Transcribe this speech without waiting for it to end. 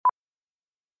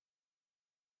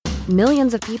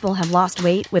Millions of people have lost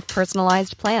weight with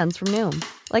personalized plans from Noom.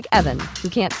 Like Evan, who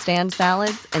can't stand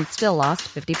salads and still lost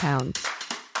 50 pounds.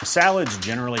 Salads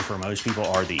generally for most people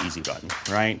are the easy button,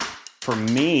 right? For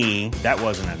me, that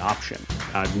wasn't an option.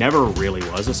 I never really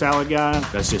was a salad guy.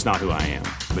 That's just not who I am.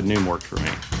 But Noom worked for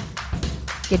me.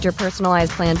 Get your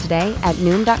personalized plan today at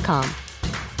Noom.com.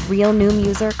 Real Noom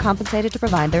user compensated to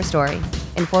provide their story.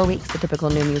 In 4 weeks, the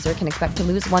typical Noom user can expect to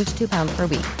lose 1 to 2 pounds per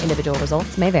week. Individual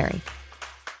results may vary.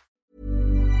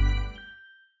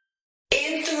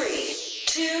 In 3,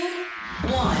 2,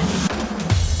 1.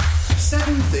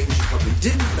 7 things you probably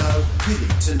didn't know you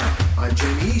need to know. I'm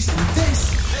Jamie East, and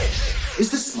this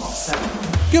is the Smart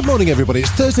 7. Good morning, everybody.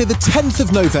 It's Thursday, the 10th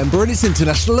of November, and it's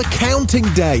International Accounting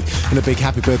Day. And a big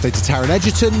happy birthday to Taron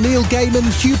Egerton, Neil Gaiman,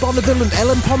 Hugh Bonneville, and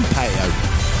Ellen Pompeo.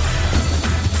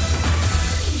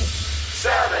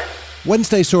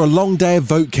 Wednesday saw a long day of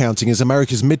vote counting as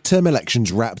America's midterm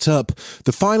elections wrapped up.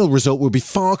 The final result will be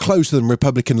far closer than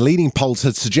Republican-leaning polls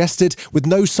had suggested, with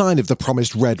no sign of the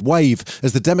promised red wave,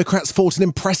 as the Democrats fought an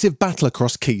impressive battle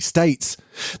across key states.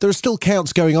 There are still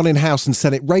counts going on in House and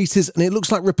Senate races, and it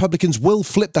looks like Republicans will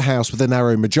flip the House with a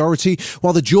narrow majority,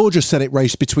 while the Georgia Senate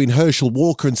race between Herschel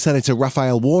Walker and Senator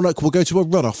Raphael Warnock will go to a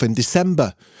runoff in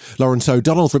December. Lawrence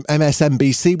O'Donnell from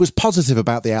MSNBC was positive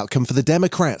about the outcome for the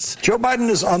Democrats. Joe Biden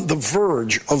is on the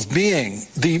verge of being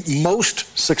the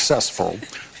most successful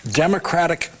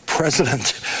Democratic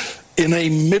president in a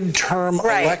midterm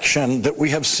election that we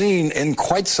have seen in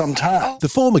quite some time. The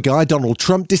former guy, Donald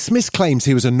Trump, dismissed claims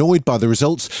he was annoyed by the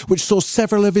results, which saw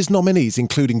several of his nominees,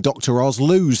 including Dr. Oz,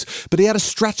 lose. But he had a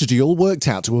strategy all worked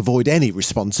out to avoid any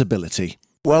responsibility.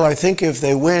 Well, I think if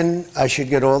they win, I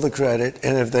should get all the credit,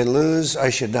 and if they lose,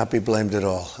 I should not be blamed at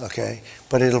all, okay?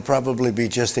 But it'll probably be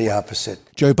just the opposite.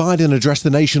 Joe Biden addressed the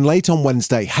nation late on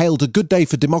Wednesday, hailed a good day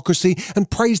for democracy, and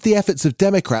praised the efforts of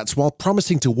Democrats while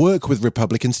promising to work with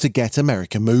Republicans to get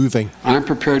America moving. I'm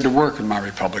prepared to work with my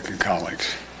Republican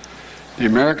colleagues. The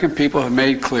American people have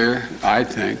made clear, I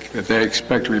think, that they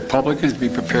expect Republicans to be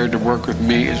prepared to work with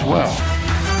me as well.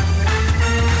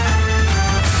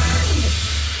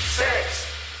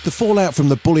 The fallout from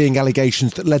the bullying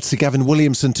allegations that led Sir Gavin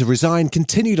Williamson to resign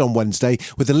continued on Wednesday,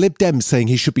 with the Lib Dems saying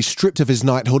he should be stripped of his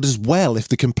knighthood as well if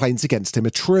the complaints against him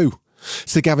are true.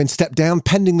 Sir Gavin stepped down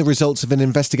pending the results of an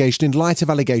investigation in light of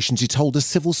allegations he told a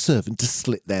civil servant to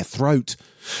slit their throat.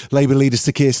 Labour leader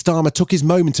Sir Keir Starmer took his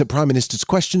moment at Prime Minister's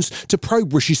questions to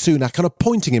probe Rishi Sunak on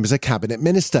appointing him as a cabinet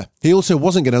minister. He also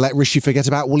wasn't going to let Rishi forget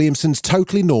about Williamson's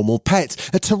totally normal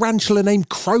pet, a tarantula named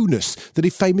Cronus that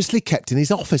he famously kept in his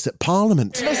office at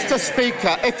Parliament. Mr.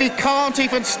 Speaker, if he can't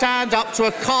even stand up to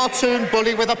a cartoon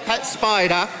bully with a pet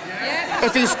spider,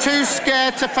 if he's too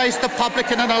scared to face the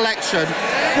public in an election,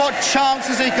 what chance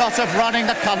has he got of running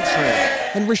the country?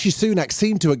 And Rishi Sunak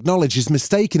seemed to acknowledge his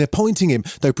mistake in appointing him,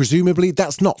 though presumably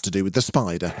that's not to do with the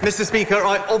spider. Mr. Speaker,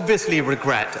 I obviously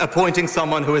regret appointing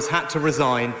someone who has had to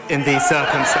resign in these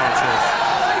circumstances.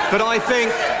 But I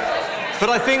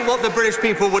think what the British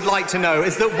people would like to know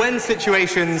is that when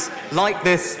situations like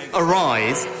this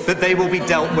arise, that they will be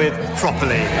dealt with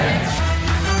properly.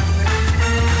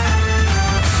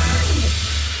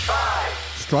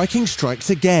 Striking strikes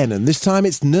again, and this time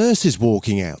it's nurses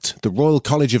walking out. The Royal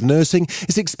College of Nursing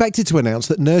is expected to announce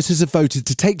that nurses have voted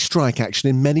to take strike action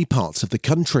in many parts of the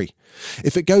country.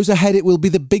 If it goes ahead, it will be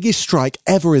the biggest strike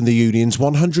ever in the union's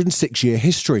 106-year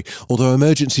history, although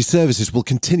emergency services will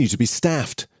continue to be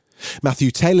staffed. Matthew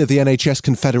Taylor, the NHS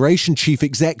Confederation chief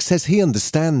exec, says he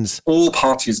understands. All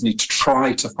parties need to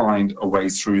try to find a way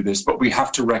through this, but we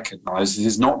have to recognise it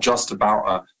is not just about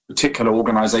a particular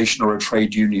organisation or a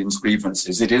trade union's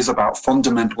grievances. It is about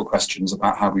fundamental questions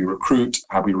about how we recruit,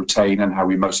 how we retain and how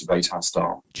we motivate our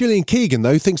staff. Gillian Keegan,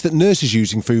 though, thinks that nurses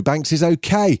using food banks is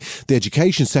okay. The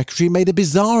Education Secretary made a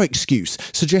bizarre excuse,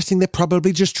 suggesting they're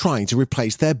probably just trying to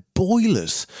replace their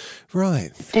boilers.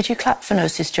 Right. Did you clap for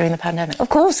nurses during the pandemic? Of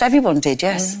course, everyone did,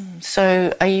 yes.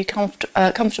 So are you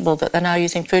comfortable that they're now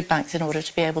using food banks in order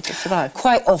to be able to survive?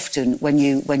 Quite often when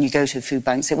you go to food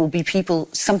banks, it will be people,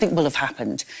 something will have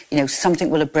happened. You know,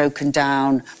 something will have broken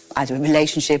down, either a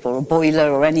relationship or a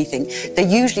boiler or anything. They're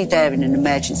usually there in an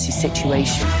emergency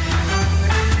situation.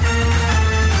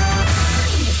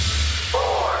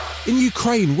 In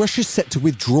Ukraine, Russia's set to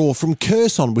withdraw from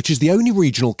Kherson, which is the only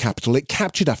regional capital it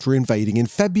captured after invading in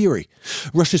February.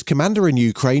 Russia's commander in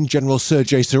Ukraine, General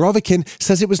Sergei Surovikin,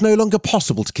 says it was no longer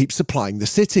possible to keep supplying the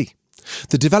city.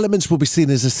 The developments will be seen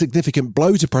as a significant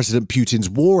blow to President Putin's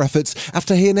war efforts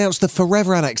after he announced the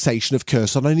forever annexation of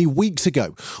Kherson only weeks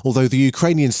ago, although the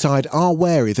Ukrainian side are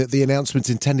wary that the announcement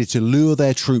intended to lure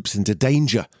their troops into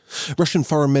danger. Russian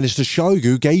Foreign Minister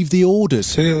Shoigu gave the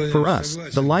orders. For us,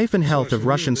 the life and health of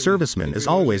Russian servicemen is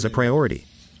always a priority.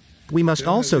 We must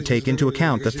also take into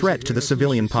account the threat to the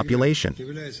civilian population.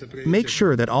 Make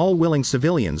sure that all willing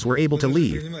civilians were able to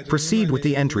leave, proceed with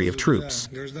the entry of troops,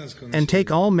 and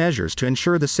take all measures to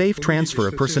ensure the safe transfer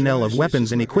of personnel of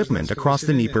weapons and equipment across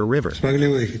the Dnieper River.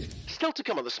 Still to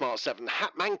come on the Smart 7,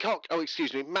 Matt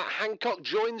Hancock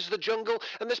joins the jungle,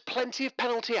 and there's plenty of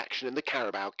penalty action in the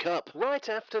Carabao Cup. Right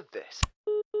after this.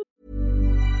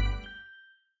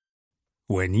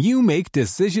 When you make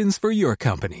decisions for your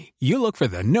company, you look for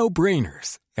the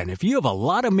no-brainers. And if you have a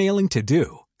lot of mailing to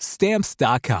do,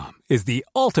 Stamps.com is the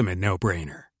ultimate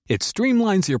no-brainer. It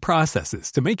streamlines your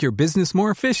processes to make your business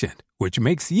more efficient, which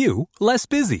makes you less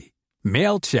busy.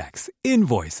 Mail checks,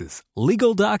 invoices,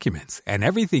 legal documents, and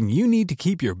everything you need to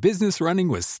keep your business running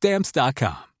with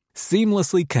Stamps.com.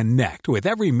 Seamlessly connect with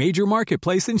every major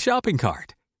marketplace and shopping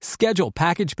cart. Schedule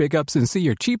package pickups and see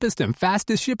your cheapest and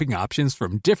fastest shipping options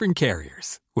from different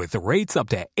carriers, with rates up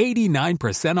to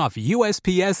 89% off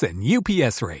USPS and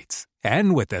UPS rates.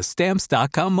 And with the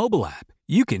Stamps.com mobile app,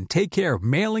 you can take care of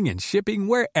mailing and shipping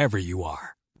wherever you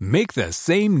are. Make the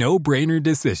same no-brainer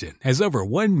decision as over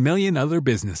 1 million other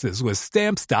businesses with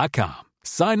Stamps.com.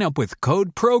 Sign up with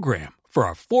code PROGRAM for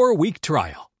a 4-week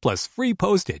trial, plus free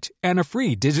postage and a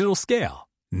free digital scale.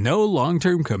 No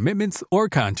long-term commitments or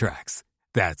contracts.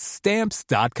 That's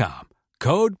Stamps.com.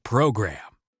 Code PROGRAM.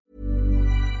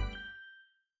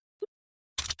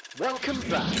 Welcome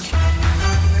back.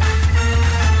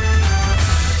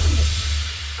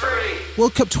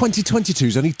 World Cup 2022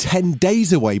 is only 10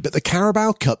 days away, but the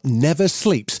Carabao Cup never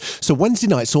sleeps. So Wednesday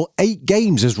night saw 8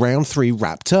 games as round 3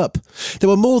 wrapped up. There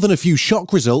were more than a few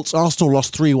shock results. Arsenal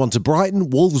lost 3-1 to Brighton,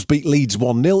 Wolves beat Leeds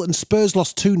 1-0 and Spurs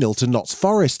lost 2-0 to Notts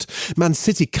Forest. Man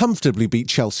City comfortably beat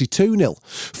Chelsea 2-0.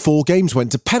 4 games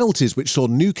went to penalties, which saw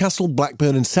Newcastle,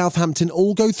 Blackburn and Southampton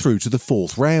all go through to the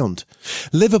 4th round.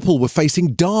 Liverpool were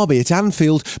facing Derby at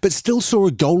Anfield, but still saw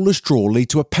a goalless draw lead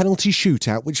to a penalty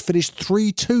shootout which finished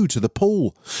 3-2 to the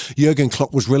Pool. Jurgen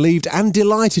Klopp was relieved and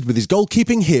delighted with his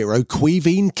goalkeeping hero,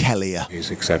 Quiveen Kellier. He's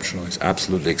exceptional. He's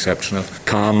absolutely exceptional.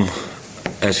 Calm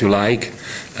as you like,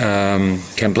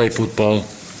 can play football,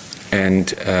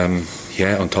 and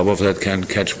on top of that can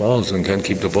catch balls and can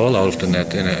keep the ball out of the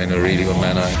net in a really good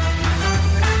manner.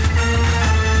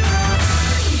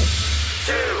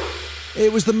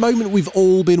 It was the moment we've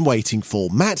all been waiting for.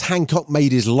 Matt Hancock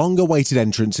made his long-awaited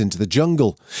entrance into the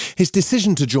jungle. His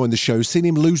decision to join the show seen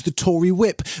him lose the Tory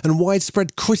whip and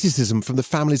widespread criticism from the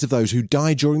families of those who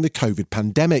died during the COVID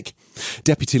pandemic.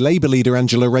 Deputy Labour leader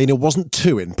Angela Rayner wasn't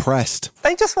too impressed.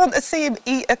 They just want to see him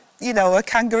eat a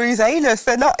kangaroo's anus.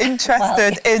 They're not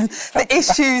interested in the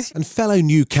issues. And fellow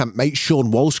new campmate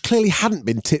Sean Walsh clearly hadn't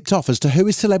been tipped off as to who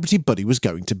his celebrity buddy was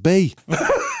going to be.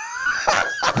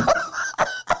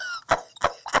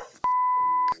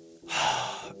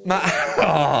 Matt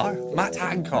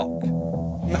Hancock.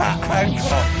 Matt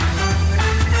Hancock.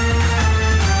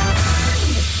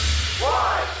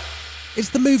 It's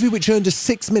the movie which earned a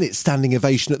 6-minute standing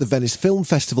ovation at the Venice Film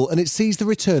Festival, and it sees the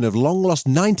return of long-lost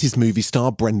 90s movie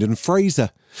star Brendan Fraser.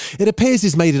 It appears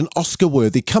he's made an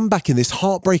Oscar-worthy comeback in this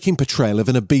heartbreaking portrayal of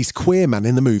an obese queer man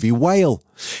in the movie Whale.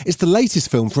 It's the latest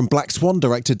film from Black Swan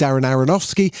director Darren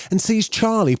Aronofsky and sees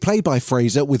Charlie, played by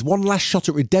Fraser, with one last shot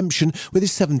at redemption with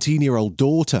his 17-year-old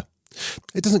daughter.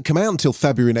 It doesn't come out until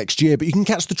February next year, but you can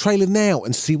catch the trailer now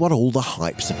and see what all the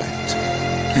hype's about.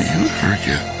 Do you ever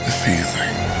get the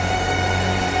feeling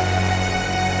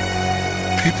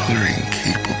people are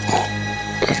incapable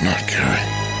of not caring?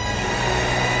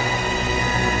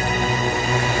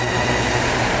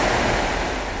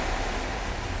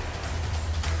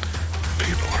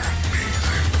 People are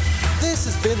amazing. This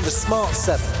has been The Smart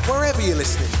 7. Wherever you're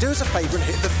listening, do us a favour and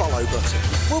hit the follow button.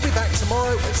 We'll be back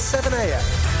tomorrow at 7 a.m.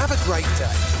 Have a great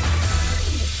day.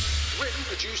 Written,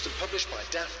 produced and published by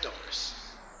Daft Doris.